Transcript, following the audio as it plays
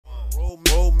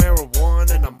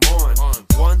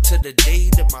of the day,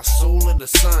 then my soul in the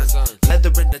sun.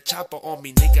 Leather in the chopper on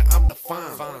me, nigga, I'm the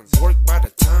fine. Work by the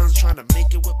times, trying to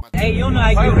make it with my. Hey, you know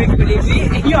I get rich with this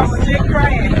shit. You almost just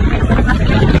crying.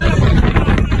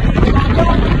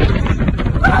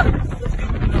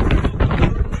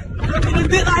 Look at the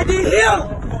bit like this here.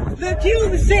 Look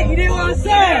Cuban shit, you know what I'm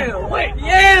saying?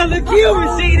 Yeah, look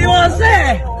Cuban shit, you know what I'm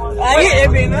saying? I hit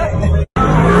that bit, man.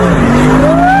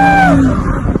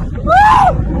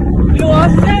 You know what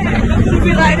I'm saying? Look at the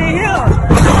bit like this here.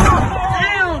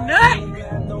 Damn, nut.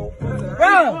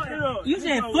 Bro, you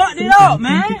just fucked it up,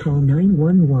 man. Call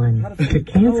 911 to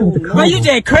cancel the call. Boy, you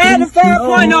just crashed the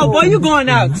 5.0. Boy, you going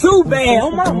out too bad.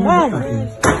 On my mama.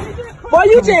 Boy,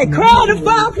 you just crashed the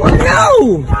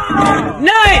 5.0.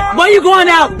 Nut. Boy, you going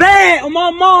out bad on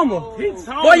my mama.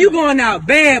 Boy, you going out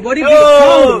bad. Boy, you getting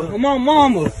cold on my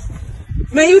mama.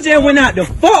 Man, you just went out the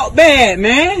fuck bad,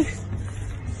 man.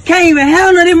 Can't even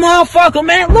handle this motherfucker,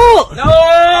 man. Look. No.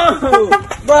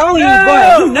 Bro, I don't even,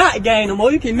 bro. You not gang no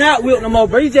more. You cannot whip no more,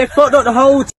 bro. You just fucked up the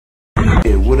whole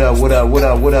Yeah, what up?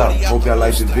 Hope y'all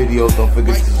like this video. Don't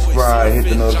forget to subscribe, hit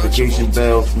the notification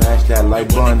bell, smash that like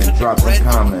button, and drop some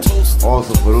comments.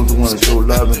 Also, for those who want to show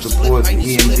love and support the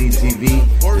EmZ TV,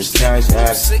 there's Cash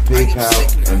App,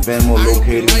 PayPal, and Venmo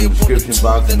located in the description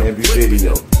box in every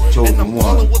video. Chosen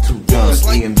one, 2 guns,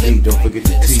 EmZ. Don't forget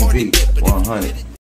the TV 100.